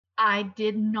I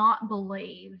did not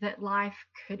believe that life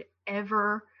could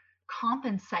ever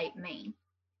compensate me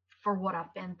for what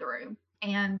I've been through.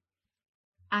 And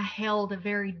I held a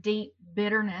very deep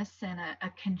bitterness and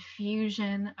a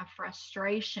confusion, a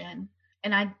frustration.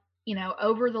 And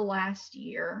over the last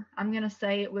year, I'm going to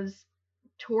say it was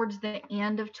towards the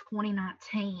end of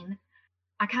 2019,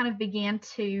 I kind of began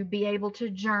to be able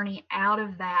to journey out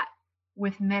of that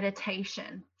with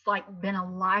meditation. It's like been a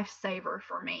lifesaver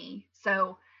for me.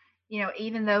 So,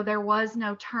 even though there was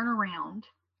no turnaround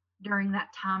during that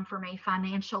time for me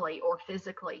financially or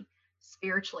physically,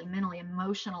 spiritually, mentally,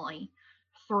 emotionally,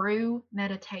 through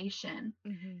meditation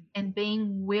Hmm. and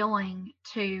being willing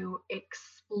to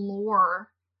explore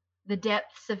the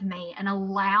depths of me and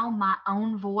allow my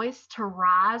own voice to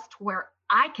rise to where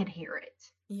I could hear it,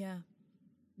 Yeah.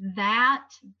 that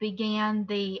began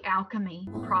the alchemy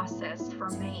process for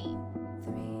me. 1,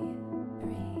 2,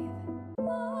 3,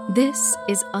 breathe. This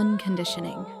is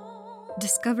Unconditioning,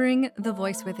 Discovering the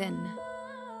Voice Within,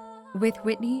 with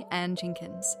Whitney Ann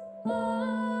Jenkins.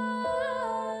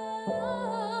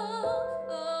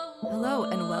 Hello,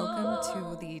 and welcome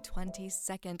to the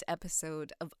 22nd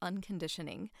episode of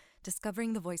Unconditioning,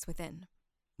 Discovering the Voice Within,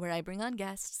 where I bring on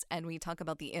guests and we talk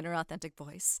about the inner authentic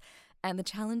voice and the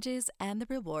challenges and the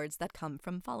rewards that come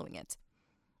from following it.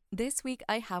 This week,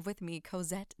 I have with me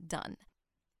Cosette Dunn.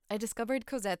 I discovered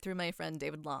Cosette through my friend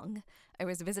David Long. I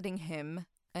was visiting him,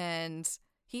 and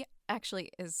he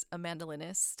actually is a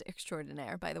mandolinist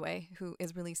extraordinaire, by the way, who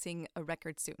is releasing a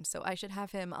record soon. So I should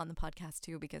have him on the podcast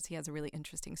too because he has a really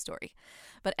interesting story.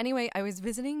 But anyway, I was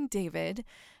visiting David,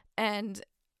 and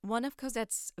one of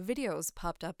Cosette's videos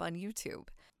popped up on YouTube.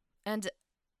 And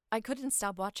I couldn't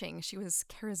stop watching. She was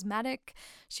charismatic.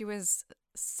 She was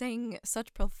saying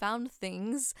such profound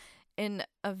things in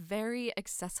a very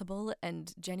accessible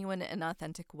and genuine and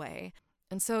authentic way.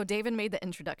 And so David made the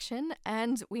introduction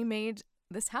and we made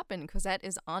this happen. Cosette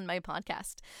is on my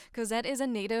podcast. Cosette is a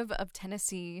native of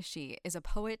Tennessee. She is a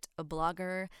poet, a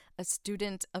blogger, a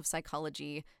student of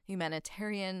psychology,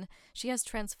 humanitarian. She has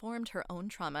transformed her own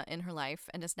trauma in her life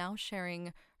and is now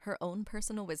sharing her own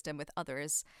personal wisdom with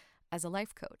others as a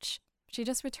life coach. She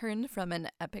just returned from an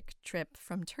epic trip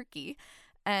from Turkey,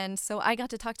 and so I got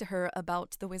to talk to her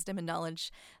about the wisdom and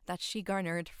knowledge that she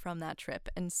garnered from that trip.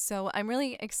 And so I'm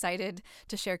really excited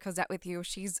to share Cosette with you.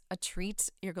 She's a treat.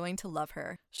 You're going to love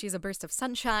her. She's a burst of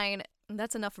sunshine.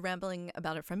 That's enough rambling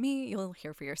about it from me. You'll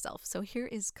hear for yourself. So here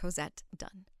is Cosette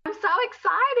Dunn. I'm so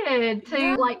excited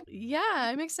Yeah, to like.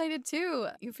 I'm excited too.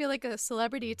 You feel like a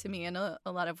celebrity to me in a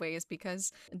lot of ways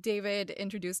because David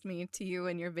introduced me to you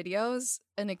in your videos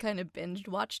and I kind of binge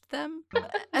watched them.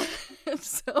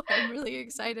 So I'm really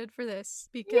excited for this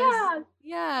because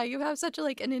Yeah, you have such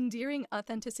an endearing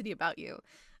authenticity about you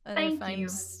that I thank find you.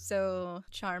 so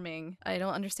charming. I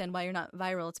don't understand why you're not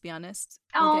viral, to be honest.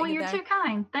 We'll Oh, get you you're there. too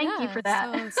kind. Thank you for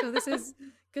Yeah, that. so this is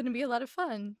going to be a lot of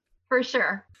fun. For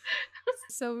sure.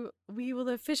 So we will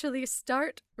officially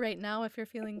start right now if you're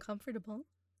feeling comfortable.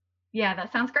 Yeah,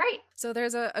 that sounds great. So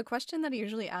there's a question that I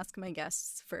usually ask my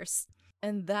guests first.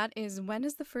 And that is, when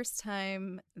is the first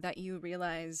time that you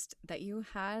realized that you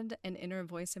had an inner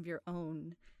voice of your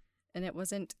own and it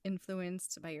wasn't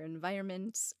influenced by your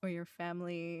environment or your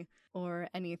family or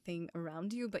anything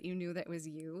around you, but you knew that it was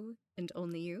you and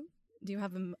only you? Do you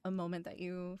have a moment that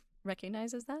you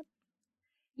recognize as that?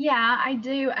 Yeah, I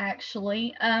do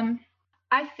actually.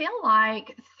 I feel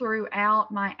like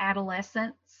throughout my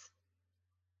adolescence,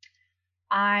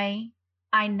 I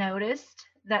I noticed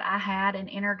that I had an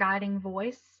inner guiding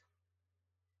voice.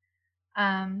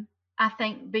 Um, I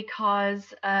think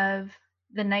because of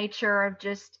the nature of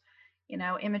just,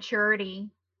 immaturity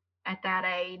at that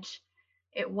age,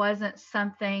 it wasn't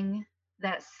something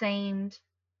that seemed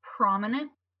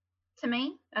prominent to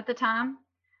me at the time.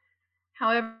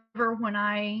 However, when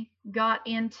I got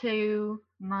into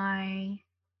my,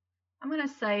 I'm going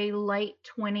to say late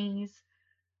 20s,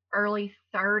 early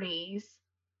 30s,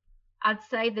 I'd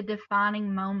say the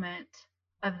defining moment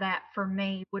of that for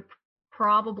me would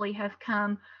probably have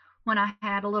come when I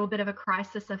had a little bit of a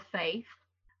crisis of faith.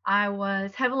 I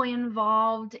was heavily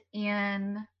involved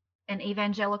in an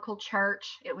evangelical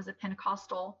church, it was a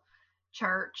Pentecostal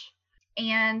church.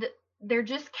 And there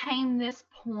just came this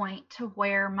point to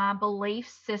where my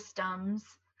belief systems,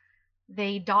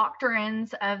 the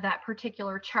doctrines of that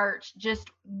particular church, just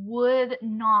would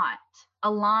not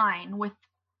align with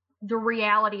the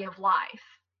reality of life.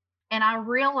 And I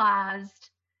realized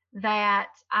that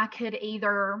I could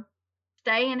either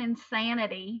stay in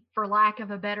insanity, for lack of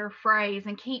a better phrase,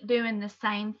 and keep doing the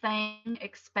same thing,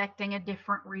 expecting a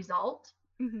different result,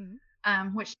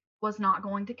 Mm-hmm. which was not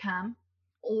going to come,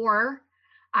 or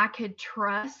I could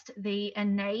trust the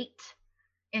innate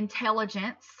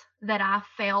intelligence that I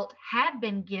felt had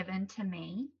been given to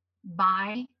me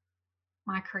by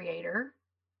my creator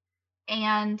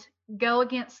and go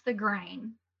against the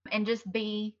grain and just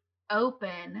be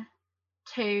open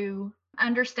to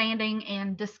understanding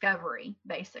and discovery,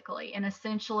 basically, and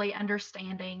essentially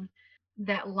understanding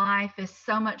that life is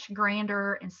so much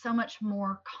grander and so much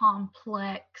more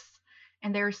complex.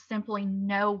 And there's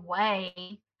no way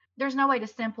to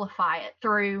simplify it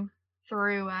through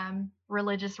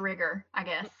religious rigor, I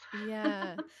guess.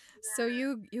 Yeah. So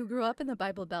you grew up in the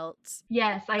Bible Belt.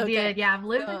 Yes, I Okay. did. Yeah, I've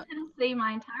lived in So Tennessee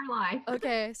my entire life.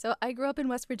 okay, so I grew up in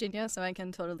West Virginia, so I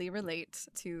can totally relate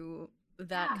to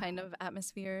that Yeah, kind of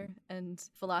atmosphere and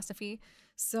philosophy.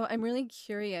 So I'm really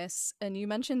curious, and you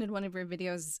mentioned in one of your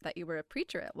videos that you were a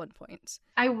preacher at one point.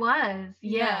 I was.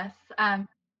 Yeah. Yes.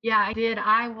 Yeah, I did.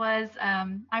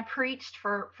 I preached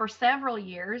for several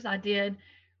years. I did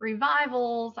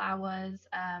revivals. I was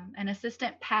an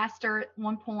assistant pastor at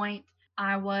one point.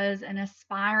 I was an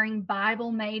aspiring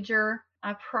Bible major.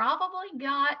 I probably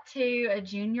got to a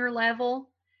junior level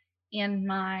in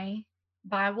my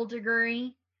Bible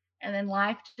degree, and then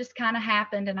life just kind of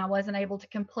happened, and I wasn't able to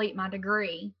complete my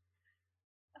degree.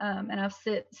 And I've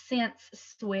since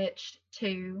switched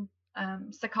to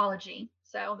psychology.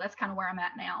 So that's kind of where I'm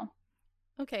at now.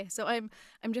 Okay, so I'm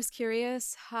just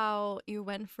curious how you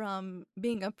went from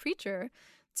being a preacher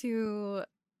to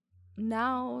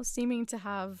now seeming to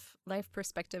have life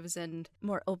perspectives and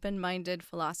more open-minded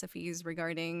philosophies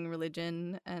regarding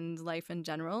religion and life in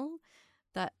general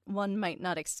that one might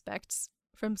not expect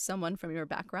from someone from your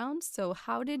background. So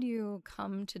how did you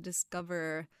come to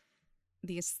discover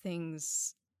these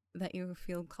things that you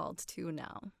feel called to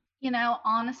now?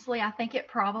 Honestly, I think it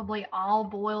probably all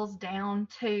boils down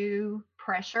to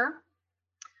pressure.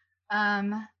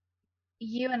 Um,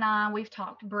 you and we've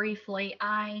talked briefly.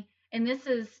 And this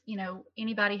is,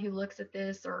 anybody who looks at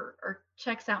this or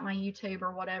checks out my YouTube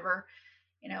or whatever,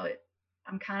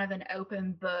 I'm kind of an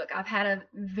open book. I've had a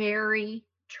very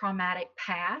traumatic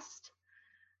past.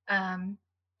 Um,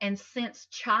 and since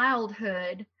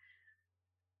childhood,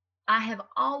 I have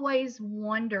always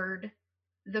wondered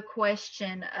the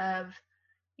question of,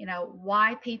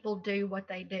 why people do what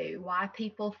they do, why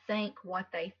people think what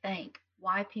they think,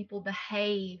 why people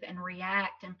behave and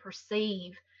react and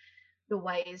perceive the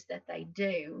ways that they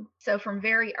do. So, from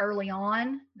very early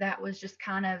on, that was just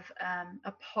kind of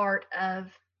a part of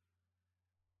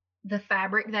the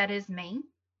fabric that is me.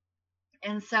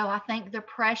 And so, I think the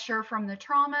pressure from the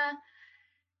trauma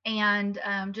and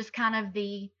just kind of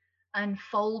the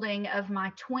unfolding of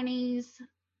my 20s,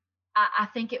 I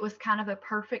think it was kind of a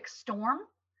perfect storm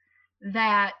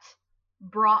that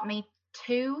brought me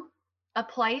to a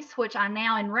place which I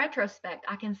now, in retrospect,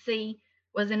 I can see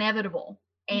was inevitable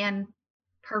and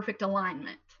perfect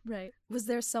alignment. Right. Was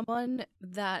there someone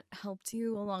that helped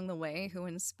you along the way who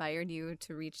inspired you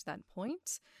to reach that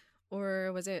point?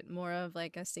 Or was it more of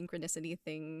like a synchronicity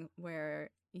thing where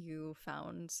you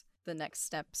found the next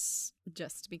steps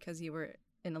just because you were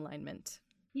in alignment?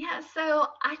 Yeah, so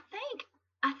I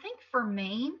think for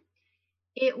me,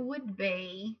 it would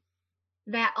be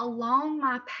that along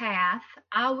my path,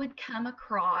 I would come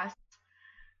across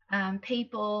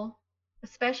people,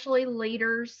 especially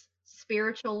leaders,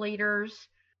 spiritual leaders,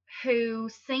 who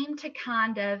seem to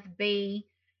kind of be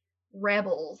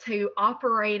rebels who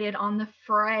operated on the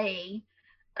fray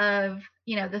of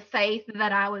the faith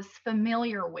that I was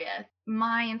familiar with.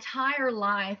 My entire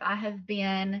life I have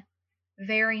been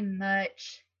very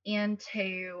much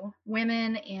into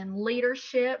women in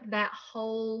leadership. That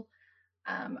whole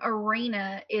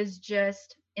arena is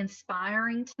just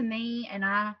inspiring to me. And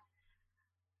I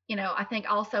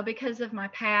think also because of my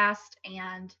past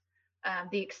and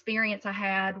the experience I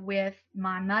had with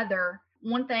my mother,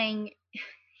 one thing,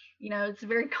 it's a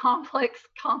very complex,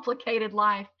 complicated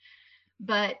life.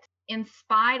 But in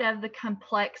spite of the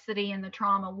complexity and the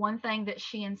trauma, one thing that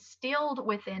she instilled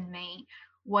within me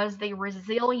was the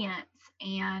resilience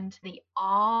and the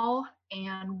awe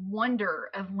and wonder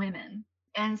of women.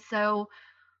 And so,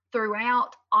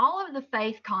 throughout all of the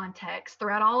faith contexts,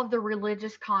 throughout all of the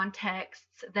religious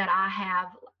contexts that I have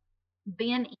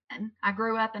been in, I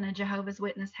grew up in a Jehovah's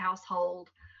Witness household.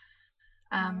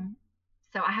 Wow. Um,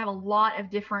 so I have a lot of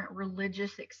different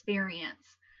religious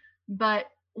experience. But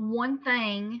one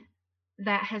thing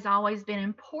that has always been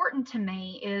important to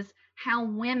me is how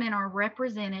women are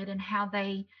represented and how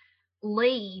they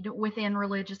lead within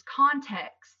religious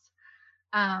contexts.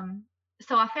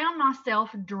 So I found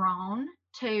myself drawn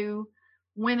to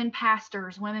women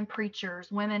pastors, women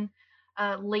preachers, women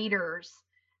leaders.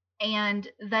 and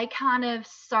they kind of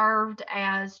served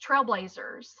as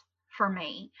trailblazers for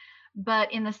me.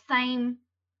 But in the same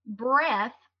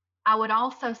breath, I would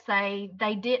also say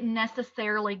they didn't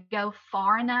go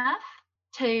far enough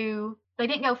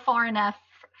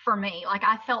for me. Like,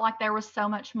 I felt like there was so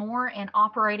much more, and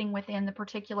operating within the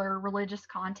particular religious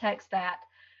context that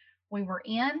we were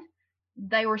in,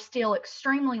 they were still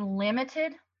extremely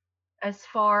limited as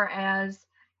far as,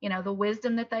 the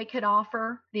wisdom that they could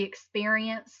offer, the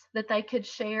experience that they could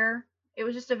share. It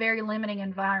was just a very limiting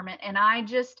environment. And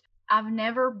I've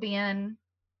never been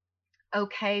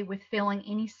okay with feeling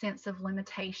any sense of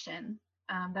limitation.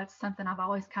 That's something I've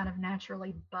always kind of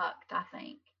naturally bucked, I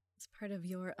think. It's part of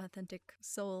your authentic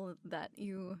soul that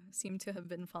you seem to have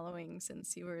been following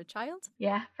since you were a child.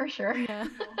 Yeah, for sure. Yeah.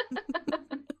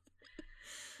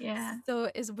 Yeah.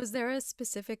 So was there a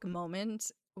specific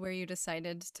moment where you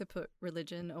decided to put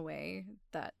religion away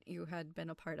that you had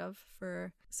been a part of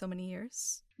for so many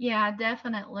years? Yeah,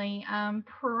 definitely.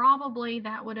 Probably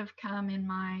that would have come in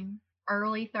my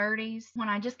early 30s when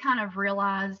I just kind of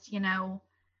realized,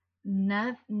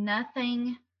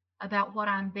 nothing about what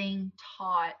I'm being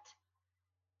taught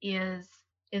is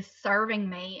is serving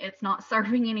me. It's not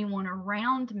serving anyone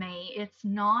around me. It's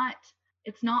not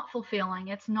fulfilling.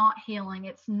 It's not healing.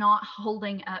 It's not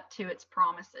holding up to its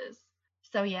promises.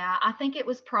 So yeah, I think it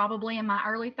was probably in my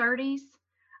early 30s.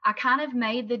 I kind of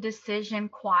made the decision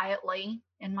quietly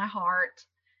in my heart,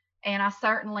 and I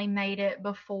certainly made it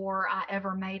before I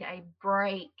ever made a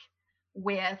break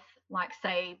with, like,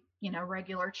 say,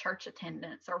 regular church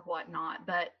attendance or whatnot.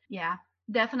 But yeah,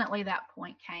 definitely that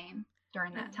point came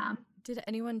during that time. Did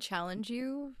anyone challenge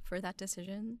you for that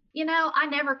decision? I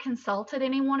never consulted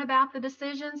anyone about the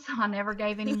decision, so I never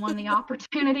gave anyone the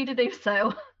opportunity to do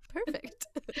so. Perfect.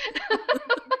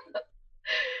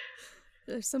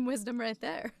 There's some wisdom right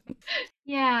there.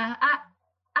 Yeah,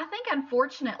 I think,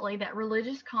 unfortunately, that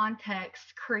religious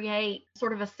contexts create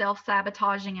sort of a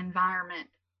self-sabotaging environment,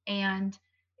 and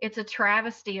it's a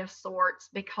travesty of sorts,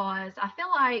 because I feel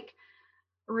like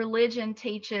religion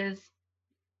teaches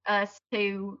us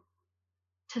to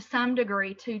some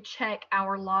degree, to check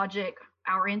our logic,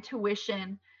 our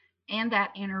intuition, and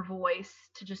that inner voice,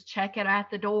 to just check it at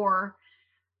the door,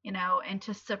 and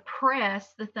to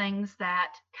suppress the things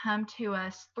that come to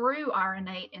us through our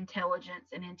innate intelligence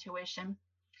and intuition,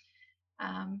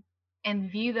 um,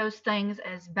 and view those things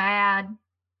as bad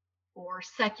or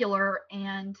secular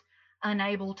and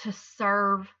unable to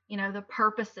serve,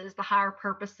 the higher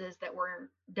purposes that we're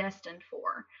destined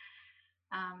for.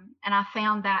 And I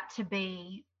found that to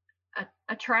be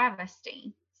a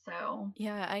travesty. So,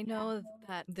 Yeah, I yeah. know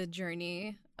that the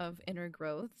journey of inner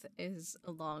growth is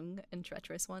a long and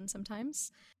treacherous one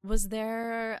sometimes. Was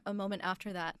there a moment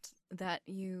after that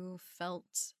you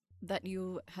felt that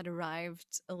you had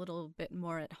arrived a little bit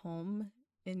more at home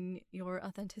in your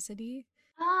authenticity?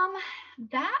 Um,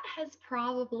 that has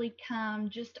probably come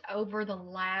just over the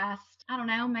last, I don't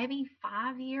know, maybe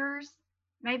 5 years,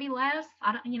 maybe less.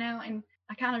 I don't, and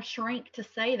I kind of shrink to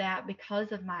say that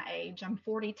because of my age. I'm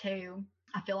 42.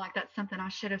 I feel like that's something I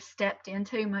should have stepped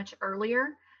into much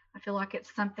earlier. I feel like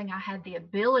it's something I had the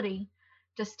ability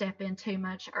to step into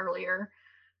much earlier.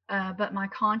 But my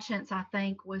conscience, I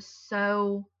think, was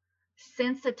so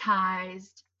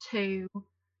sensitized to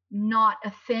not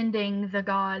offending the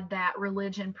God that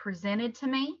religion presented to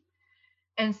me.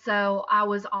 And so I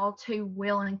was all too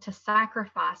willing to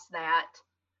sacrifice that,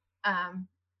 um,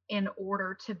 in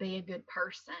order to be a good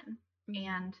person.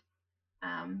 And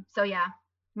so, yeah,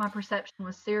 my perception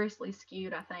was seriously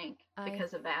skewed, I think, I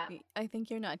because of that. I think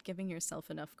you're not giving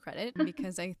yourself enough credit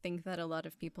because I think that a lot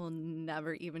of people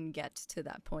never even get to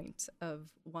that point of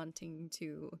wanting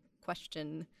to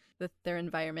question their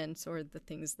environment or the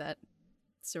things that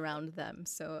surround them.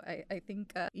 So I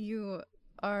think you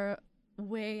are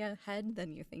way ahead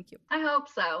than you think you. I hope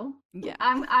so. Yeah.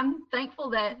 I'm thankful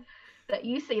that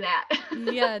you see that.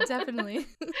 Yeah, definitely.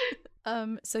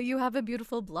 So you have a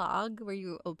beautiful blog where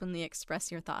you openly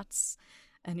express your thoughts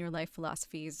and your life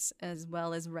philosophies as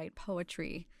well as write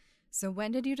poetry. So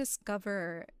when did you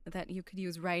discover that you could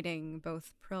use writing,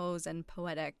 both prose and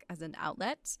poetic, as an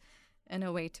outlet and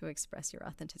a way to express your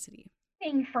authenticity?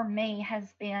 Writing for me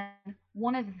has been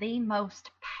one of the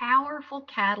most powerful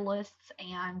catalysts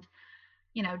and,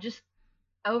 just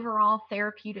overall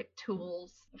therapeutic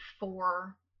tools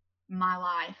for my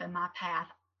life and my path.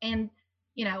 And,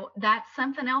 that's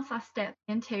something else I stepped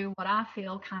into, what I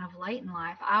feel, kind of late in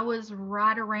life. I was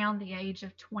right around the age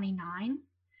of 29.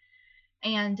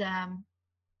 And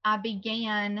I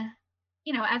began,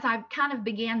 as I kind of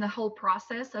began the whole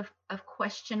process of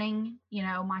questioning,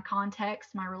 my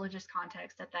context, my religious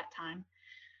context at that time,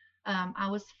 I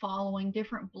was following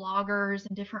different bloggers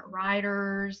and different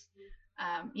writers,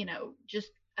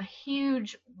 just a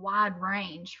huge wide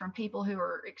range from people who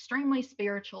are extremely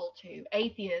spiritual to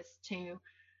atheists to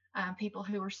people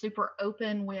who are super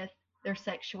open with their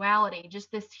sexuality,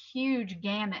 just this huge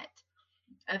gamut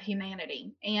of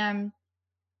humanity. And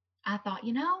I thought,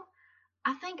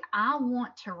 I think I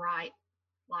want to write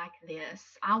like this.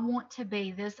 I want to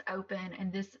be this open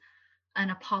and this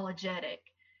unapologetic.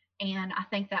 And I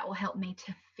think that will help me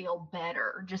to feel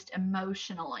better just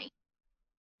emotionally.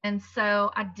 And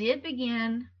so I did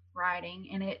begin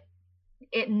writing,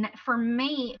 and for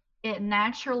me, it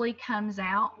naturally comes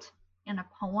out in a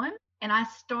poem. And I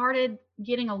started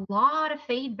getting a lot of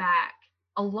feedback.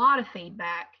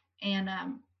 And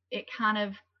it kind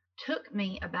of took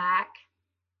me aback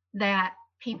that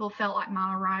people felt like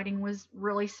my writing was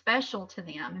really special to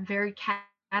them and very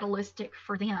catalytic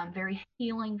for them, very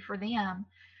healing for them.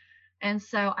 And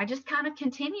so I just kind of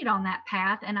continued on that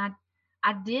path, and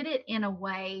I did it in a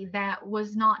way that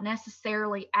was not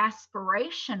necessarily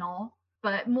aspirational,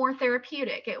 but more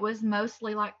therapeutic. It was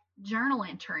mostly like journal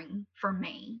entering for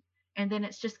me. And then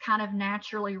it's just kind of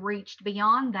naturally reached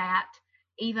beyond that,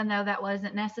 even though that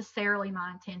wasn't necessarily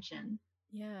my intention.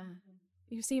 Yeah.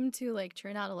 You seem to like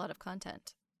churn out a lot of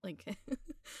content. Like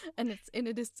and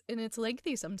it's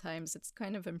lengthy sometimes. It's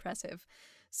kind of impressive.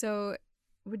 So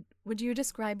would you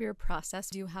describe your process?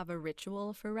 Do you have a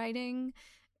ritual for writing?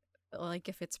 Like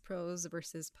if it's prose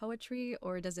versus poetry,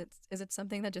 or is it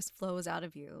something that just flows out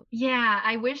of you? Yeah,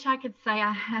 I wish I could say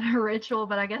I had a ritual,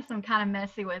 but I guess I'm kind of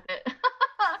messy with it.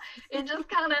 It just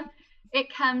kind of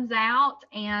it comes out,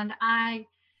 and I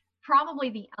probably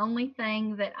the only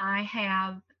thing that I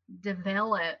have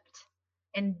developed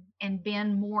and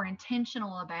been more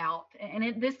intentional about,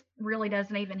 and this really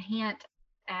doesn't even hint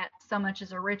at so much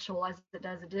as a ritual as it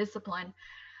does a discipline.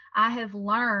 I have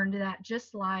learned that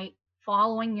just like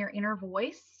following your inner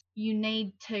voice, you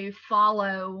need to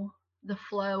follow the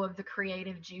flow of the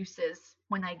creative juices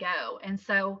when they go. And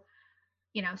so,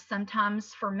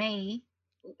 sometimes for me,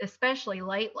 especially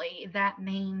lately, that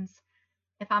means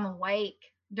if I'm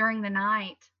awake during the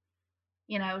night,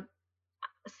 you know,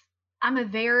 I'm a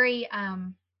very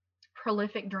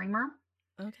prolific dreamer.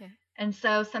 Okay. And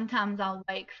so sometimes I'll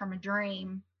wake from a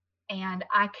dream and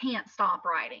I can't stop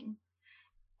writing.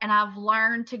 And I've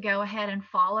learned to go ahead and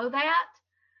follow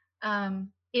that.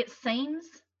 It seems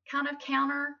kind of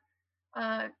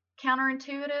uh,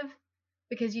 counterintuitive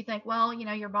because you think, well,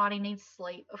 your body needs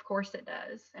sleep. Of course it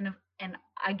does, and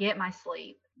I get my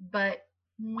sleep. But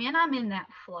when I'm in that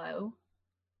flow,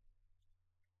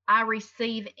 I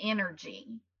receive energy.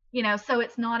 So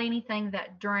it's not anything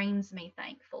that drains me,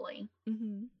 thankfully.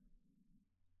 Mm-hmm.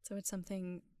 So it's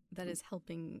something that is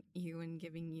helping you and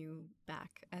giving you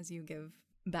back as you give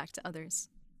back to others.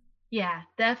 Yeah,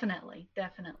 definitely,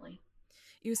 definitely.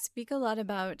 You speak a lot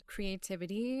about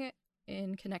creativity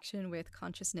in connection with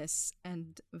consciousness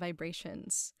and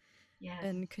vibrations. Yes.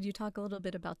 And could you talk a little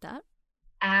bit about that?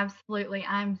 Absolutely.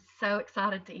 I'm so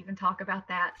excited to even talk about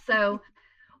that. So,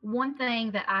 one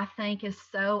thing that I think is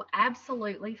so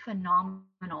absolutely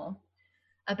phenomenal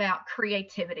about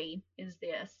creativity is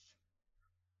this.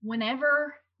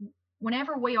 Whenever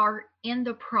whenever we are in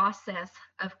the process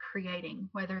of creating,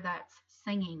 whether that's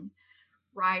singing,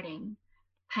 writing,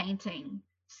 painting,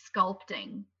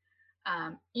 sculpting,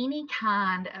 any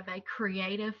kind of a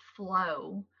creative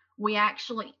flow, we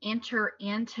actually enter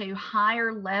into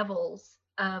higher levels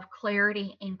of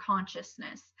clarity and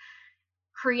consciousness.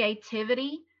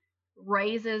 Creativity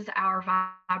raises our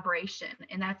vibration,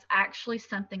 and that's actually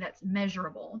something that's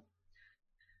measurable.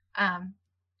 Um,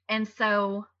 and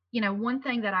so, one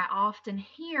thing that I often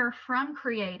hear from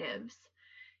creatives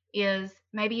is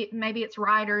maybe it's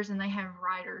writers and they have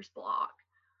writer's block,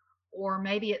 or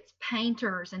maybe it's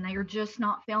painters and they are just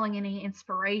not feeling any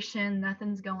inspiration,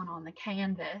 nothing's going on the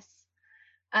canvas.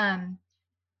 um,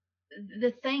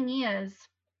 the thing is,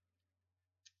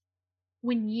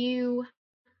 when you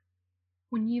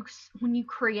when you when you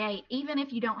create, even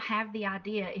if you don't have the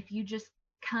idea, if you just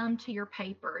come to your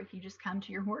paper, if you just come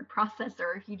to your word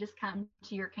processor, if you just come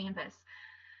to your canvas,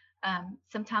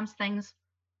 sometimes things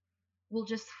will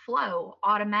just flow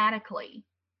automatically.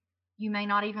 You may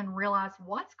not even realize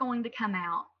what's going to come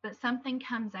out, but something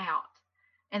comes out.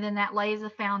 And then that lays a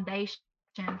foundation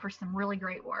for some really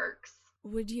great works.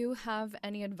 Would you have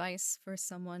any advice for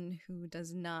someone who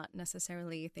does not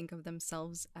necessarily think of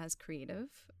themselves as creative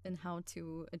and how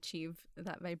to achieve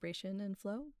that vibration and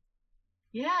flow?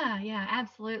 Yeah, yeah,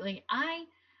 absolutely. I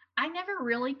never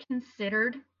really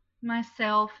considered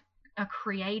myself a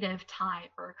creative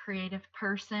type or a creative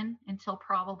person until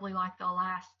probably like the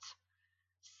last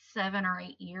 7 or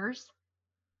 8 years.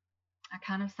 I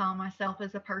kind of saw myself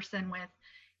as a person with,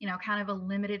 kind of a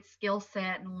limited skill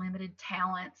set and limited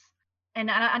talents. And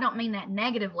I don't mean that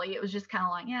negatively. It was just kind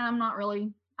of like, yeah, I'm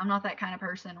not that kind of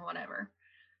person or whatever.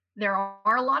 There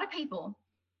are a lot of people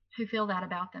who feel that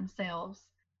about themselves.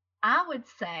 I would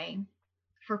say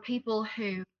for people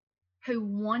who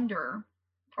wonder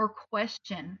or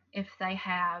question if they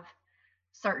have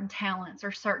certain talents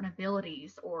or certain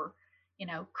abilities or,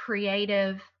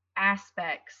 creative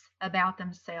aspects about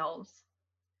themselves,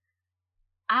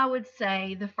 I would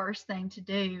say the first thing to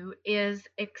do is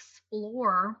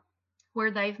explore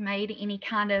where they've made any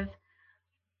kind of,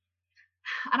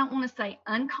 I don't want to say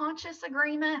unconscious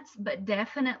agreements, but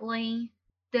definitely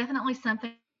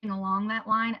something along that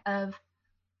line of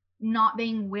not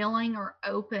being willing or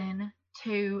open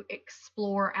to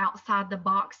explore outside the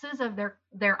boxes of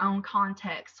their own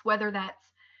context, whether that's,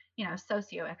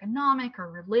 socioeconomic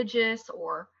or religious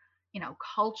or,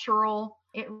 cultural.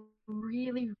 It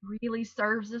really, really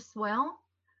serves us well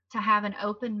to have an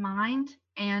open mind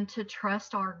and to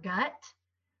trust our gut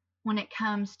when it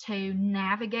comes to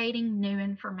navigating new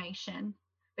information.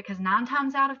 Because 9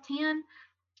 times out of 10,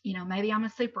 maybe I'm a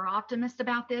super optimist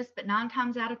about this, but 9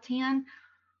 times out of 10,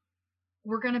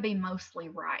 we're going to be mostly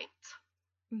right.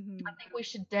 Mm-hmm. I think we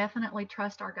should definitely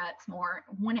trust our guts more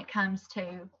when it comes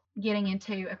to getting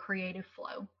into a creative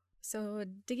flow. So,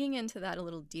 digging into that a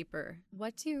little deeper,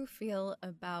 what do you feel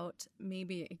about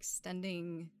maybe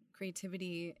extending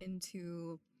creativity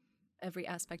into every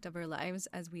aspect of our lives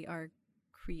as we are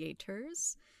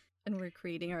creators and we're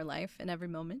creating our life in every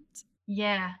moment?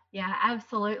 Yeah,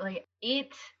 absolutely.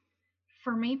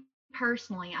 For me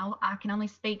personally, I can only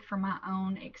speak from my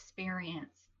own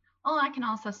experience. Well, I can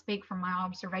also speak from my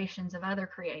observations of other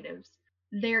creatives.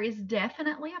 There is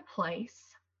definitely a place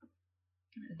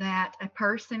that a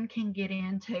person can get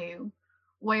into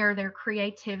where their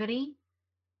creativity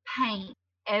paints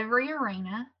every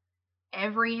arena,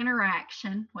 every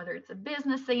interaction, whether it's a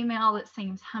business email that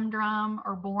seems humdrum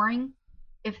or boring,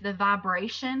 if the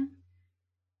vibration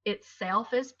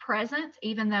itself is present,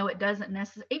 even though it doesn't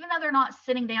necessarily, even though they're not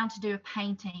sitting down to do a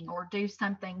painting or do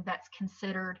something that's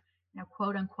considered,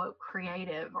 quote unquote,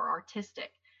 creative or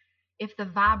artistic. If the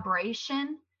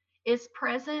vibration is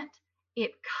present,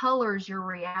 it colors your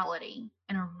reality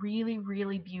in a really,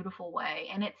 really beautiful way.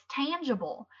 And it's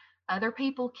tangible. Other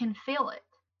people can feel it.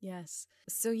 Yes.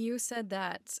 So you said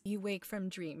that you wake from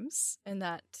dreams and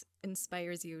that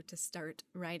inspires you to start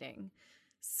writing.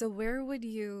 So where would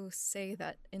you say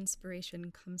that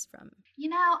inspiration comes from?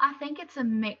 I think it's a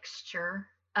mixture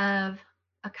of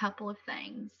a couple of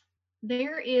things.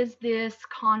 There is this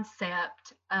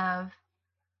concept of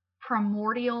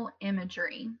primordial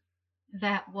imagery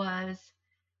that was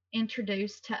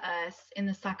introduced to us in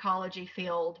the psychology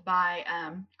field by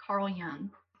Carl Jung.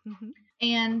 Mm-hmm.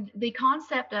 And the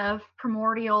concept of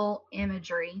primordial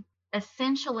imagery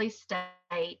essentially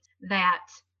states that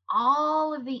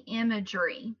all of the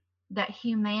imagery that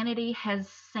humanity has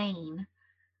seen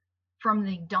from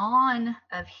the dawn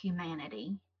of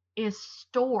humanity is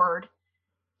stored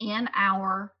in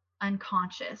our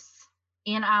unconscious,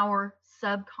 in our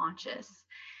subconscious.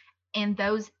 And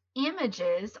those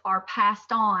images are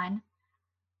passed on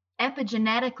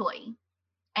epigenetically.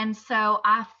 And so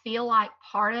I feel like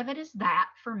part of it is that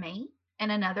for me.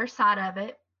 And another side of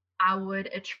it, I would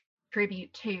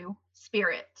attribute to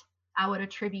spirit. I would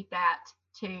attribute that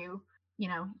to,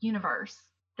 universe,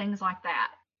 things like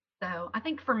that. So I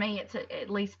think for me, it's at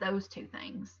least those two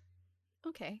things.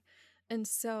 Okay. And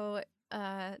so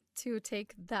to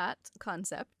take that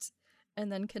concept and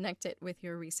then connect it with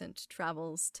your recent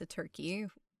travels to Turkey,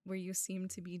 where you seem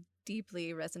to be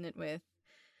deeply resonant with,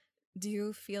 do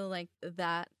you feel like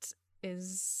that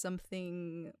is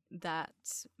something that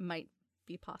might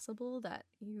be possible, that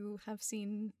you have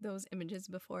seen those images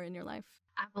before in your life?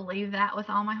 I believe that with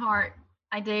all my heart.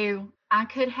 I do. I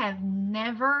could have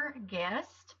never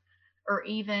guessed or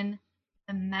even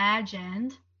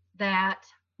imagined that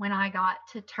when I got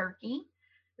to Turkey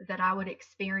that I would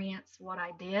experience what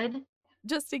I did.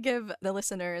 Just to give the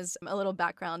listeners a little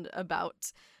background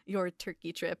about your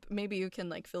Turkey trip, maybe you can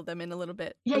like fill them in a little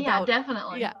bit Yeah, about.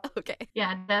 definitely. Yeah, okay.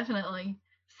 Yeah, definitely.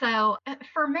 So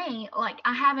for me, like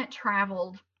I haven't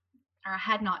traveled or I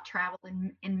had not traveled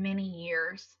in many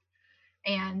years.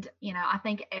 And, I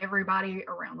think everybody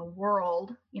around the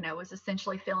world, was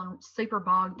essentially feeling super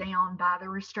bogged down by the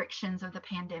restrictions of the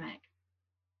pandemic.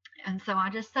 And so I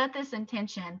just set this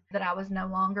intention that I was no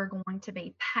longer going to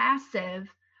be passive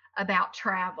about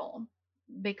travel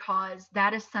because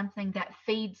that is something that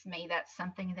feeds me. That's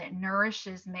something that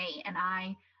nourishes me. And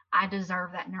I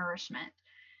deserve that nourishment.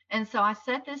 And so I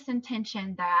set this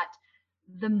intention that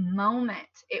the moment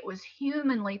it was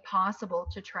humanly possible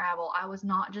to travel, I was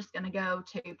not just going to go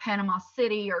to Panama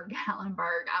City or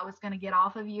Gatlinburg. I was going to get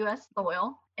off of US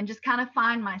soil and just kind of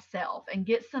find myself and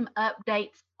get some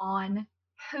updates on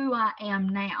who I am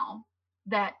now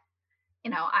that,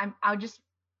 I just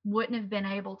wouldn't have been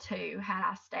able to had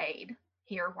I stayed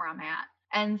here where I'm at.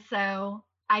 And so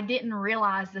I didn't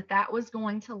realize that that was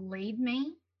going to lead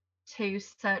me to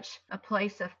such a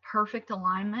place of perfect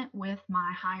alignment with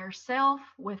my higher self,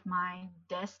 with my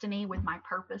destiny, with my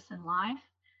purpose in life.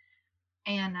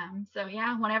 And so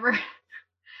yeah, whenever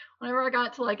I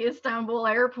got to like Istanbul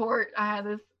airport, I had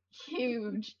this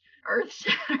huge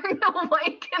earth-shattering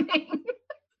awakening.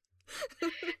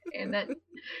 And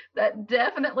that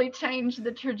definitely changed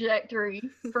the trajectory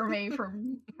for me for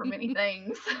many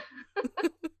things.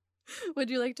 Would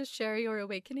you like to share your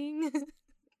awakening?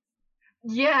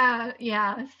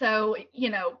 Yeah. So,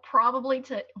 probably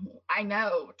I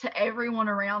know to everyone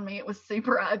around me, it was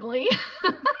super ugly.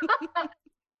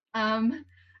 um,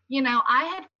 I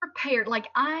had prepared,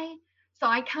 so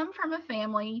I come from a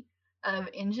family of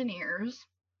engineers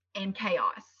and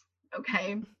chaos.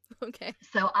 Okay. Okay.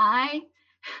 So I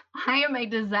am a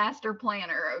disaster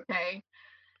planner. Okay.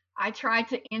 I try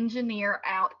to engineer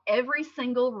out every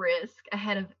single risk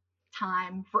ahead of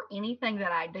time for anything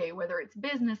that I do, whether it's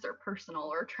business or personal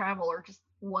or travel or just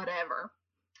whatever.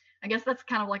 I guess that's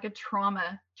kind of like a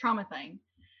trauma thing.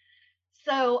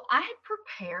 So I had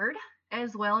prepared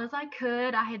as well as I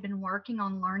could. I had been working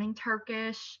on learning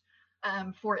Turkish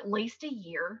for at least a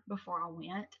year before I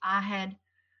went. I had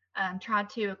tried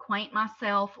to acquaint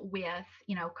myself with,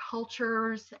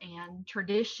 cultures and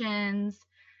traditions,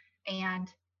 and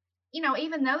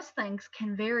even those things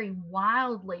can vary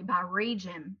wildly by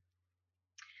region.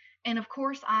 And of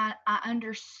course, I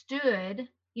understood,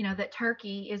 that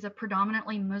Turkey is a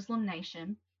predominantly Muslim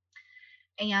nation,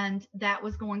 and that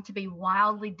was going to be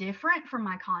wildly different from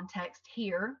my context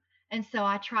here. And so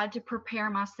I tried to prepare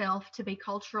myself to be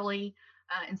culturally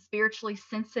and spiritually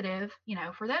sensitive,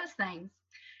 for those things.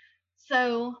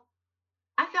 So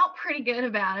I felt pretty good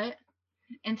about it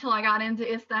until I got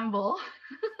into Istanbul.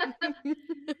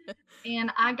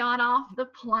 And I got off the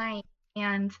plane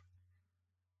and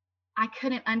I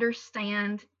couldn't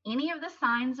understand any of the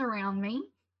signs around me.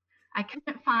 I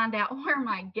couldn't find out where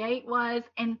my gate was.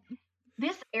 And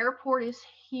this airport is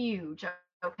huge.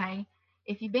 Okay.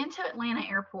 If you've been to Atlanta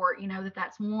Airport, you know that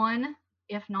that's one,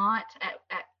 if not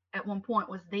at one point,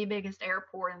 was the biggest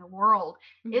airport in the world.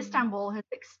 Mhm. Istanbul has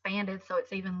expanded, so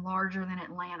it's even larger than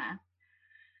Atlanta.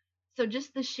 So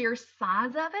just the sheer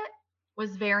size of it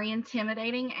was very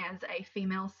intimidating as a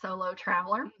female solo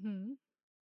traveler. Mhm.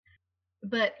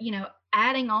 But,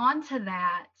 adding on to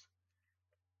that,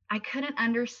 I couldn't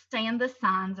understand the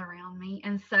signs around me.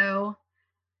 And so,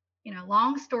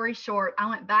 long story short, I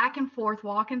went back and forth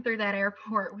walking through that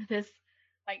airport with this,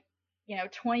 like,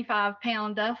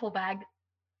 25-pound duffel bag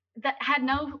that had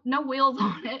no wheels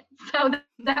on it. So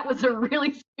that was a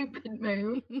really stupid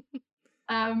move.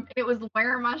 It was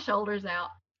wearing my shoulders out.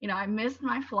 I missed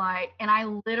my flight, and I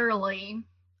literally,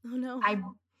 Oh no. I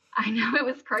I know it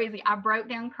was crazy. I broke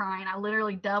down crying. I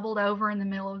literally doubled over in the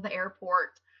middle of the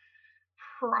airport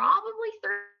probably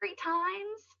 3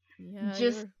 times, Yeah,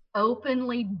 just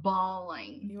openly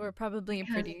bawling you were probably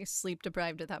because pretty sleep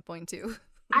deprived at that point too.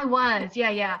 I was.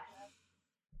 Yeah.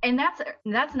 And that's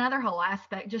another whole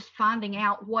aspect. Just finding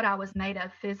out what I was made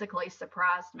of physically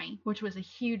surprised me, which was a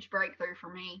huge breakthrough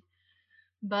for me.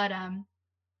 But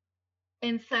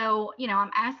and so,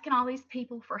 I'm asking all these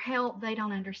people for help. They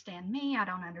don't understand me. I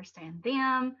don't understand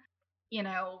them.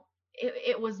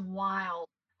 It was wild.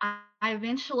 I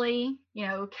eventually,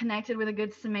 connected with a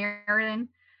good Samaritan,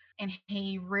 and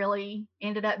he really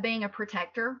ended up being a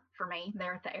protector for me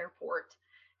there at the airport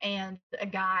and a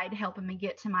guide helping me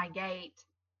get to my gate.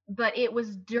 But it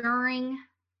was during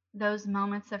those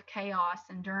moments of chaos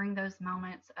and during those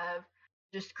moments of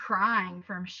just crying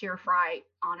from sheer fright,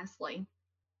 honestly,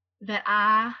 that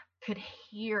I could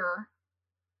hear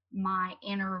my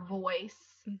inner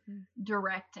voice Mhm.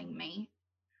 directing me.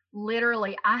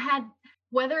 Literally, I had,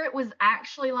 whether it was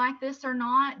actually like this or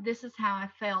not, this is how I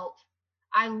felt.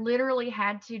 I literally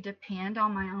had to depend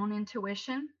on my own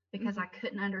intuition because I Mhm.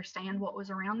 couldn't understand what was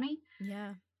around me.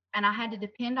 Yeah. And I had to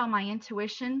depend on my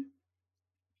intuition,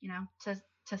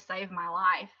 to save my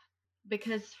life.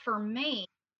 Because for me,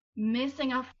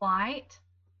 missing a flight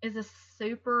is a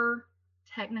super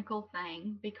technical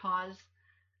thing because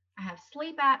I have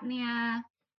sleep apnea.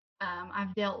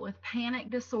 I've dealt with panic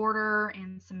disorder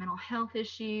and some mental health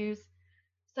issues.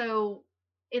 So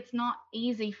it's not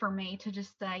easy for me to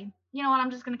just say, you know what,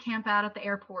 I'm just going to camp out at the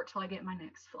airport till I get my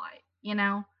next flight,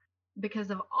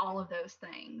 because of all of those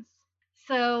things.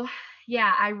 So,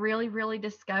 yeah, I really, really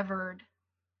discovered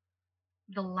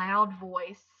the loud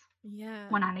voice Yeah.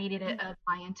 when I needed it of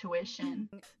my intuition.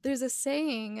 There's a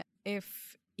saying,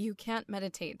 if you can't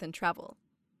meditate, then travel.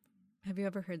 Have you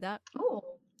ever heard that? Oh,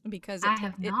 Because I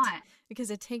have not. because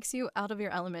it takes you out of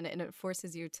your element and it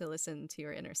forces you to listen to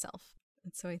your inner self.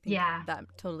 And so I think Yeah, that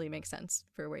totally makes sense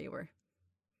for where you were.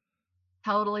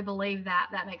 totally believe that.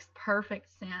 That makes perfect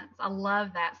sense. I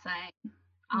love that saying.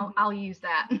 I'll, Mhm. I'll use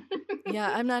that. Yeah,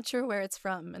 I'm not sure where it's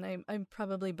from, and I'm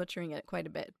probably butchering it quite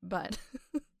a bit, but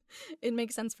it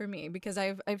makes sense for me because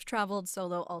I've traveled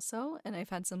solo also, and I've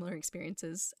had similar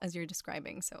experiences as you're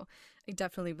describing. So I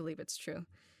definitely believe it's true.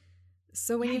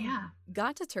 So when Yeah, you yeah.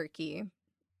 got to Turkey,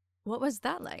 what was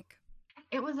that like?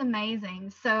 It was amazing.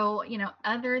 So,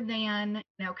 other than,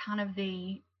 kind of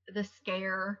the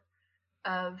scare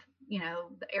of,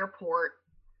 the airport,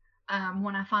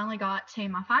 when I finally got to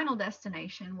my final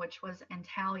destination, which was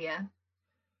Antalya,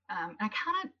 I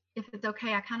kind of, if it's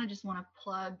okay, I kind of just want to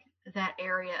plug that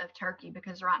area of Turkey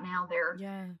because right now they're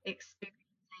Yeah.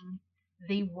 experiencing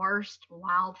the worst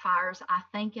wildfires, I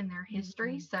think, in their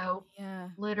history. Mhm. So, Yeah,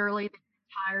 literally, the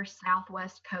entire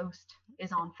southwest coast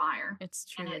is on fire. it's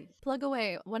And true. it's, Plug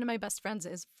away. One of my best friends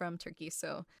is from Turkey,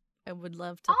 so I would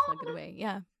love to plug it oh, away.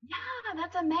 Yeah. yeah,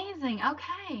 that's amazing.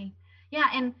 Okay. Yeah,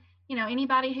 and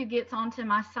anybody who gets onto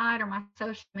my site or my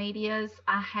social medias,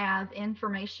 I have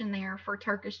information there for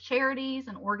Turkish charities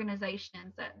and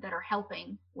organizations that are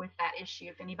helping with that issue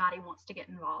if anybody wants to get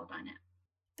involved in it.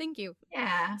 Thank you.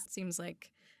 Yeah, Seems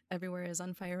like everywhere is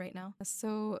on fire right now.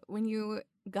 So when you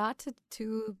got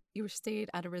you stayed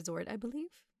at a resort, I believe?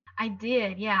 I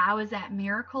did. Yeah, I was at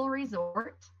Miracle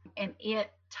Resort and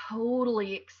it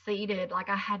totally exceeded. Like,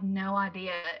 I had no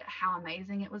idea how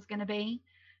amazing it was going to be.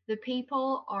 The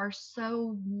people are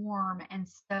so warm and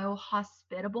so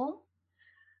hospitable.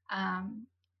 Um,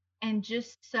 and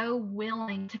just so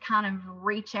willing to kind of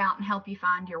reach out and help you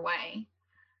find your way.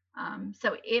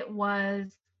 So it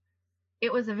was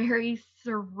a very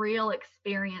surreal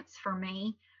experience for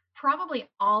me. Probably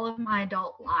all of my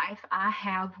adult life, I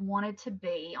have wanted to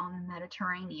be on the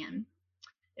Mediterranean.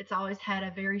 It's always had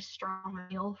a very strong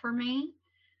appeal for me.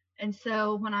 And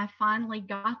so when I finally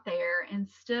got there and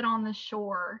stood on the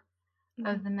shore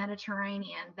Mhm. of the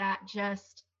Mediterranean, that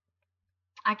just,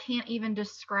 I can't even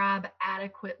describe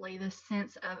adequately the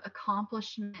sense of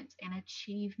accomplishment and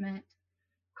achievement,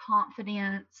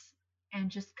 confidence, and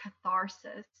just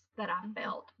catharsis that I Mhm.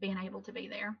 felt being able to be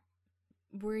there.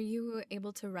 Were you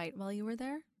able to write while you were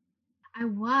there? I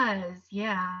was,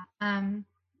 yeah. And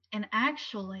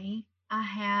actually, I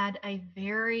had a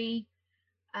very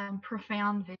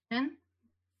profound vision,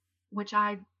 which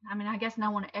I mean, I guess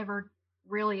no one ever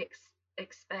really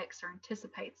expects or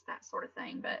anticipates that sort of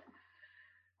thing, but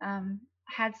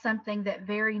had something that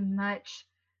very much,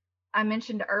 I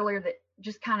mentioned earlier that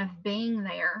just kind of being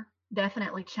there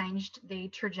definitely changed the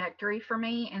trajectory for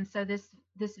me. And so this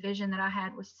vision that I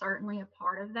had was certainly a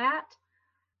part of that.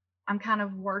 I'm kind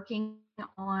of working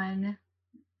on,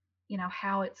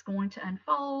 how it's going to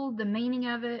unfold, the meaning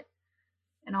of it,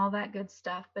 and all that good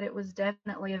stuff. But it was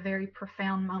definitely a very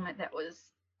profound moment that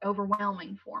was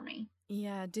overwhelming for me.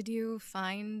 Yeah. Did you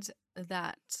find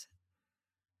that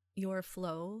your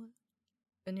flow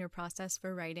and your process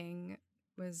for writing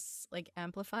was like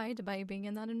amplified by being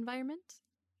in that environment?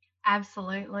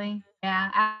 Absolutely.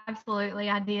 Yeah, absolutely.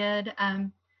 I did.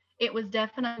 It was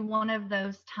definitely one of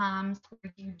those times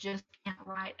where you just can't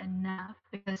write enough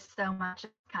because so much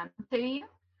is coming to you.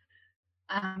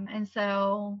 And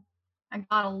so I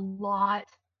got a lot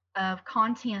of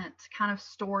content kind of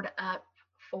stored up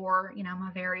for,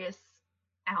 my various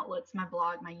outlets, my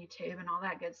blog, my YouTube, and all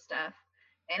that good stuff.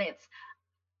 And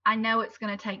I know it's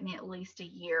going to take me at least a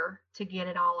year to get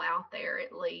it all out there,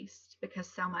 at least, because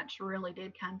so much really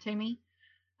did come to me.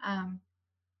 Um,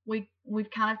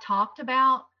 we've kind of talked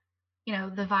about,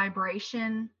 the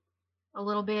vibration a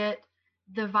little bit.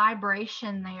 The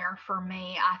vibration there for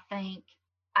me, I think,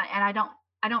 and I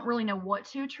don't really know what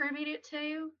to attribute it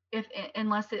to, if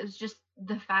unless it was just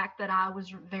the fact that I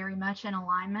was very much in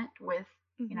alignment with,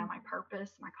 Hmm. my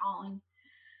purpose, my calling.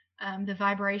 The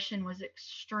vibration was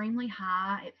extremely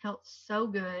high. It felt so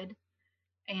good.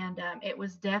 And it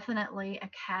was definitely a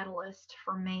catalyst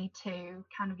for me to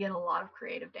kind of get a lot of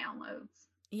creative downloads.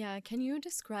 Yeah. Can you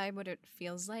describe what it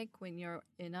feels like when you're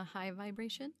in a high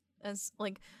vibration? As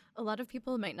like a lot of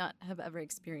people might not have ever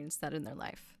experienced that in their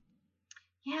life.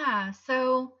 Yeah,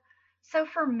 so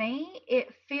for me,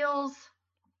 it feels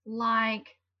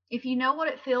like, if you know what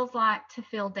it feels like to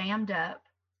feel dammed up,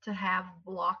 to have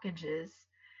blockages,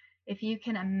 if you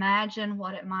can imagine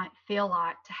what it might feel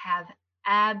like to have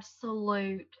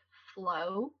absolute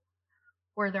flow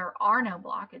where there are no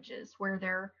blockages, where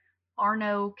there are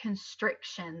no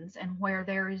constrictions, and where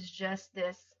there is just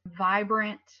this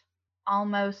vibrant,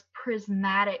 almost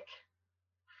prismatic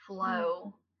Mm.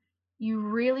 flow, you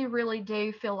really, really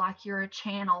do feel like you're a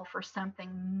channel for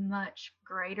something much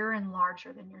greater and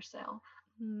larger than yourself.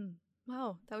 Mm.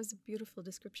 Wow, that was a beautiful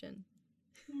description.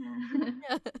 Yeah.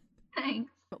 Yeah.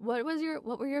 Thanks. What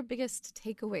were your biggest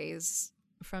takeaways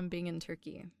from being in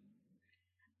Turkey?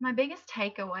 My biggest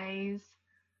takeaways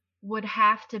would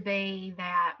have to be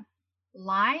that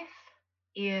life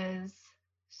is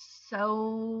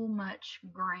so much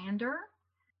grander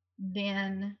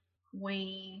than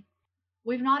we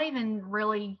we've not even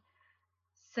really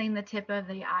seen the tip of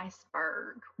the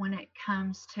iceberg when it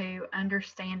comes to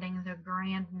understanding the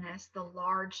grandness, the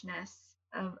largeness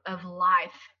of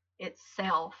life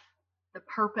itself, the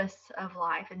purpose of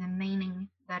life, and the meaning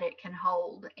that it can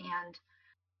hold, and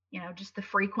just the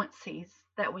frequencies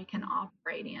that we can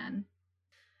operate in.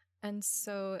 And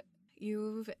so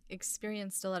you've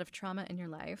experienced a lot of trauma in your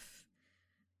life,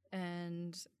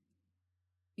 and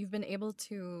you've been able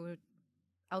to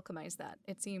alchemize that,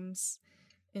 it seems,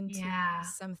 into Yeah.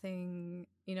 something,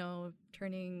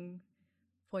 turning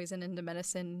poison into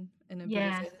medicine in a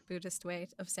Yes. Buddhist way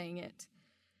of saying it.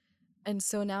 And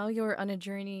so now you're on a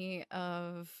journey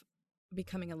of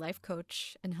becoming a life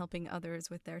coach and helping others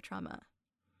with their trauma.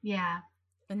 Yeah.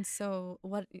 And so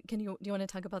do you want to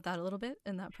talk about that a little bit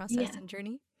in that process Yeah. and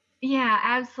journey? Yeah,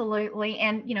 absolutely.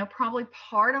 And, probably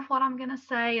part of what I'm going to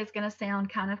say is going to sound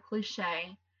kind of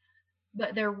cliche,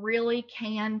 but there really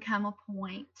can come a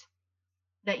point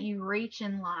that you reach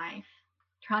in life.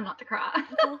 Try not to cry.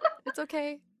 No, it's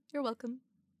okay. You're welcome.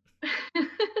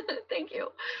 Thank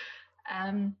you.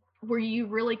 Where you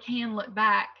really can look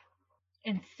back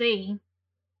and see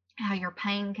how your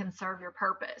pain can serve your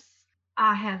purpose.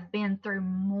 I have been through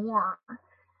more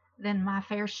than my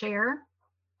fair share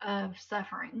of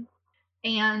suffering.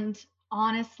 And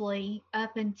honestly,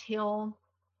 up until,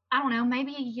 I don't know,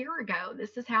 maybe a year ago,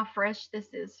 this is how fresh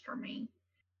this is for me.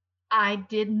 I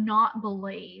did not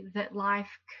believe that life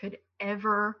could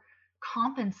ever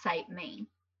compensate me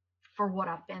for what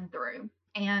I've been through.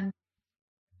 And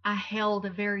I held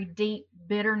a very deep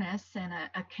bitterness and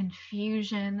a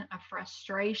confusion, a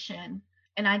frustration.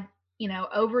 And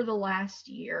over the last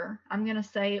year, I'm going to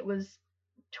say it was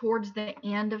towards the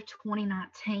end of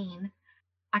 2019,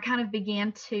 I kind of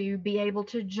began to be able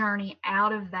to journey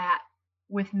out of that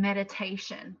with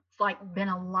meditation. It's like been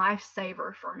a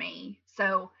lifesaver for me.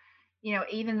 So,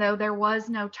 even though there was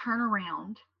no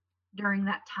turnaround during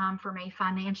that time for me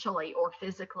financially or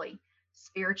physically,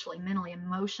 spiritually, mentally,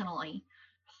 emotionally,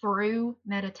 through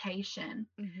meditation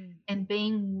Mm-hmm. and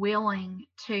being willing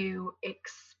to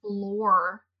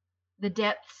explore the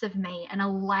depths of me and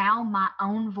allow my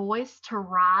own voice to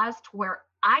rise to where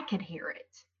I could hear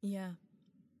it, Yeah.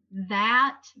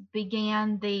 that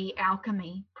began the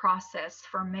alchemy process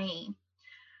for me.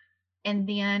 And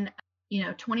then,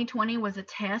 2020 was a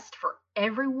test for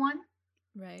everyone.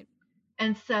 Right.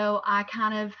 And so I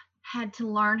kind of had to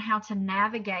learn how to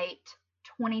navigate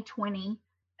 2020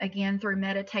 again through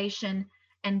meditation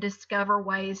and discover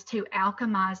ways to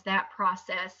alchemize that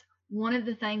process. One of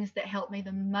the things that helped me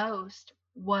the most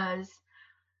was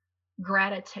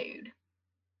gratitude.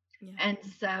 Yeah. And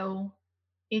so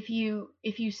if you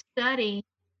study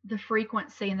the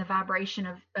frequency and the vibration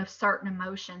of certain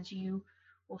emotions, you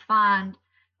will find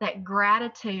that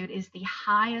gratitude is the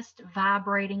highest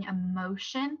vibrating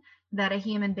emotion that a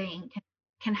human being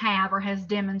can have or has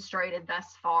demonstrated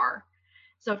thus far.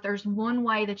 So if there's one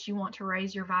way that you want to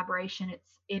raise your vibration,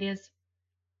 it is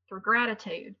through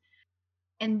gratitude.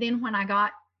 And then when I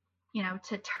got,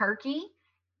 to Turkey,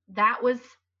 that was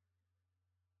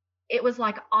it was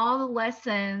like all the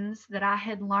lessons that I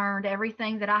had learned,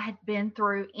 everything that I had been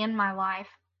through in my life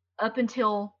up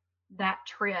until that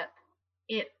trip.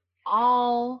 It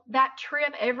that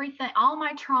trip, everything, all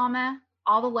my trauma,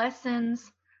 all the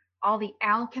lessons, all the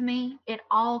alchemy, it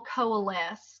all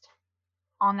coalesced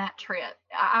on that trip.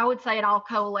 I would say it all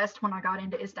coalesced when I got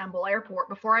into Istanbul airport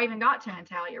before I even got to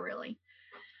Antalya, really.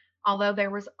 Although there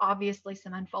was obviously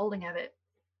some unfolding of it,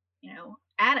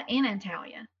 in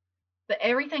Antalya, but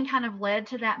everything kind of led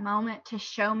to that moment to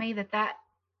show me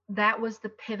that was the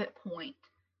pivot point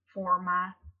for my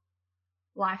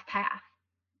life path.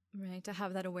 Right. To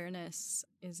have that awareness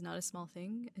is not a small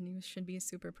thing, and you should be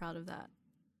super proud of that.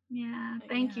 Yeah,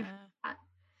 thank you for Yeah. that.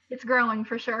 It's growing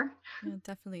for sure. Yeah,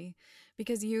 definitely.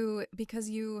 Because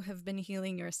you have been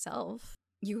healing yourself,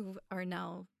 you are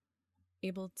now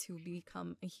able to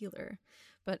become a healer,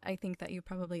 but I think that you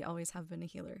probably always have been a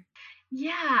healer.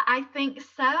 Yeah, I think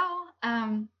so.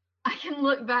 I can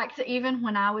look back to even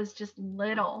when I was just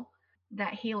little,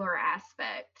 that healer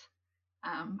aspect.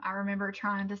 I remember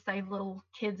trying to save little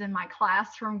kids in my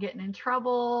class from getting in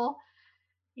trouble.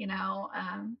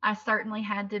 I certainly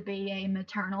had to be a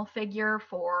maternal figure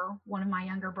for one of my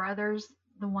younger brothers,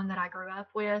 the one that I grew up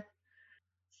with.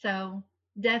 So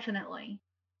definitely.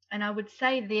 And I would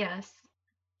say this,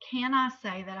 can I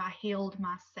say that I healed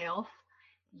myself?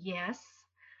 Yes.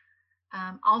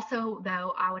 Also,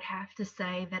 though, I would have to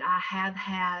say that I have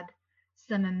had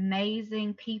some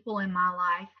amazing people in my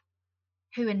life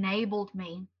who enabled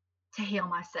me to heal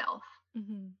myself.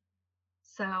 Mm-hmm.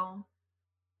 So,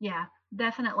 yeah,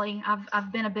 definitely.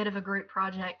 I've been a bit of a group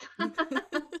project.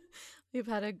 You've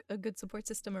had a good support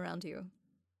system around you.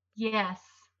 Yes,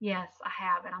 yes, I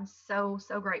have. And I'm so,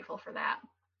 so grateful for that.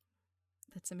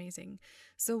 That's amazing.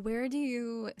 So, where do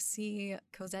you see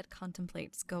Cosette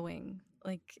Contemplates going?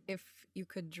 Like, if you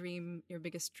could dream your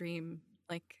biggest dream,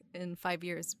 like in 5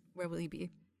 years, where will you be?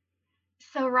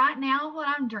 So, right now, what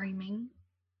I'm dreaming,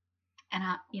 and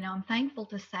I'm thankful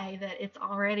to say that it's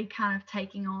already kind of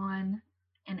taking on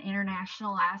an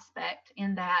international aspect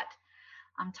in that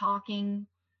I'm talking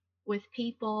with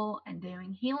people and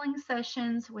doing healing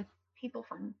sessions with people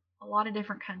from a lot of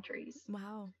different countries.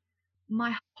 Wow.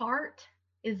 My heart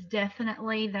is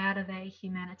definitely that of a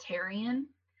humanitarian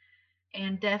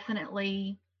and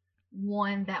definitely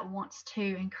one that wants to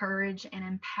encourage and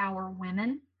empower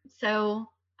women. So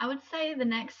I would say the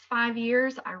next 5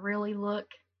 years, I really look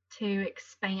to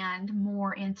expand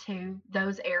more into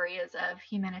those areas of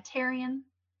humanitarian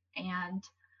and,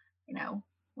 you know,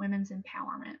 women's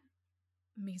empowerment.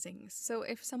 Amazing. So,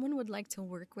 if someone would like to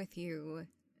work with you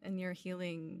in your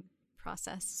healing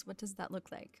process, what does that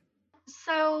look like?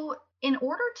 So, in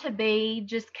order to be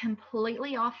just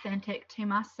completely authentic to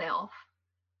myself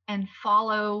and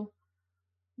follow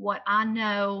what I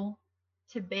know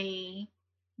to be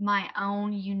my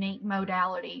own unique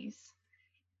modalities,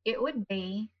 it would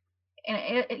be,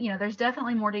 and there's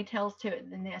definitely more details to it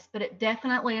than this, but it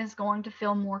definitely is going to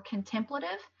feel more contemplative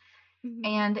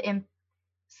Mm-hmm. and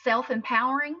self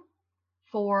empowering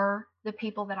for the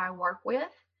people that I work with.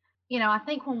 I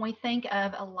think when we think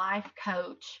of a life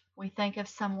coach, we think of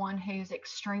someone who's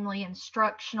extremely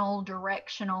instructional,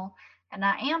 directional, and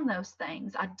I am those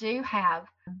things. I do have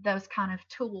those kind of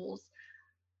tools.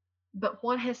 But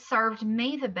what has served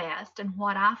me the best and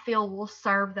what I feel will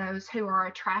serve those who are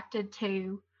attracted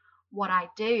to what I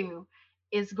do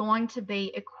is going to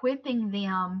be equipping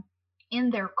them in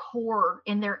their core,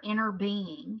 in their inner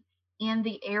being, in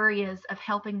the areas of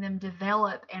helping them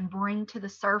develop and bring to the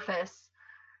surface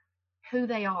who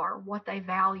they are, what they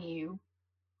value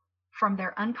from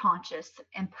their unconscious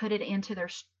and put it into their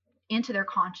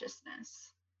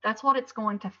consciousness. That's what it's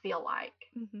going to feel like.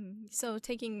 Mm-hmm. So,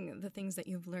 taking the things that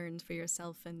you've learned for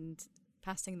yourself and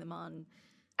passing them on,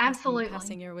 passing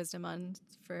Absolutely. your wisdom on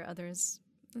for others.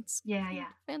 That's Yeah,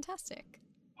 yeah. fantastic.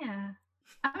 Yeah.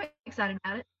 I'm excited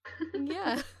about it.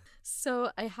 Yeah.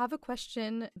 So, I have a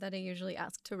question that I usually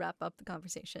ask to wrap up the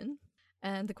conversation.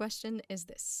 And the question is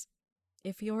this: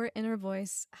 if your inner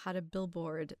voice had a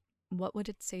billboard, what would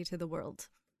it say to the world?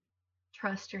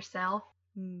 Trust yourself,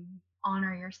 Mm,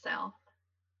 honor yourself.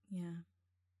 yeah,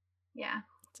 Yeah.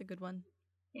 it's a good one.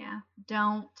 Yeah.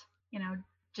 Don't, you know,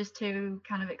 just to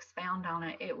kind of expound on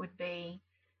it, it would be,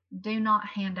 do not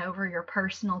hand over your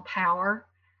personal power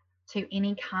to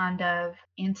any kind of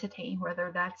entity,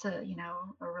 whether that's a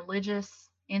religious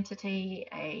entity,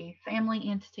 a family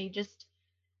entity. Just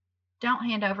don't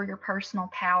hand over your personal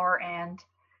power and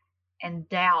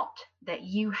doubt that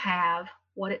you have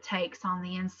what it takes on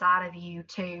the inside of you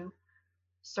to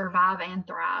survive and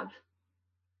thrive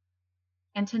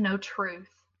and to know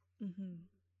truth. Mm-hmm.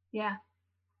 Yeah.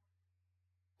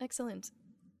 Excellent.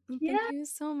 Well, thank Yeah. you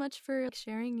so much for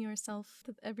sharing yourself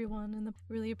with everyone, and I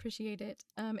really appreciate it.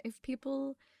 If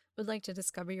people would like to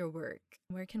discover your work,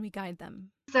 where can we guide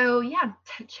them? So yeah,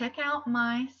 check out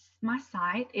my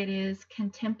site. It is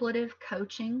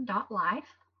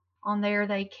contemplativecoaching.life. On there,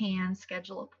 they can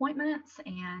schedule appointments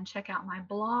and check out my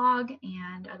blog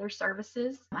and other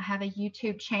services. I have a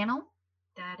YouTube channel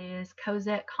that is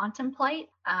Cosette Contemplate.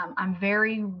 I'm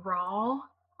very raw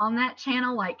on that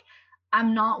channel. Like,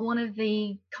 I'm not one of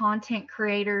the content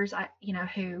creators,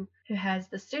 who has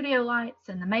the studio lights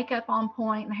and the makeup on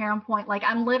point and the hair on point. Like,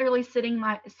 I'm literally sitting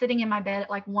in my bed at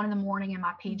like 1 a.m. in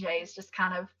my PJs, just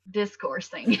kind of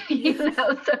discoursing,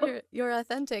 So You're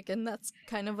authentic, and that's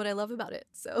kind of what I love about it.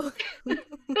 So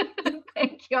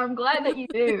thank you. I'm glad that you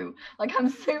do. Like, I'm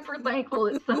super thankful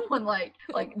that someone like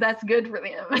that's good for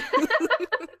them.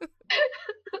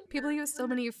 People use so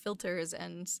many filters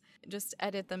and just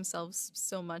edit themselves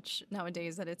so much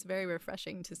nowadays that it's very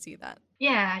refreshing to see that.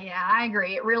 Yeah, I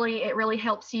agree. It really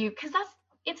helps you, because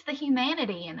it's the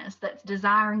humanity in us that's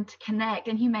desiring to connect,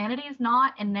 and humanity is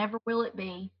not and never will it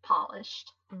be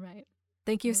polished. Right.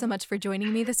 Thank you so much for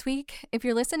joining me this week. If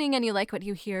you're listening and you like what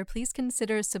you hear, please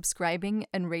consider subscribing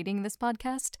and rating this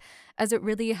podcast, as it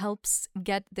really helps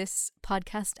get this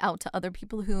podcast out to other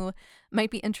people who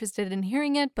might be interested in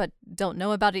hearing it but don't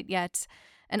know about it yet.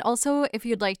 And also, if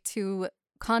you'd like to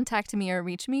contact me or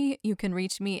reach me, you can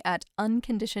reach me at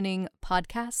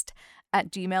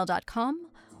unconditioningpodcast@gmail.com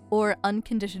or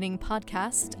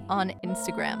unconditioningpodcast on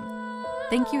Instagram.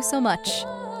 Thank you so much.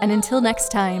 And until next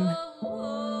time,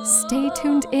 stay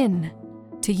tuned in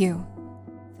to you.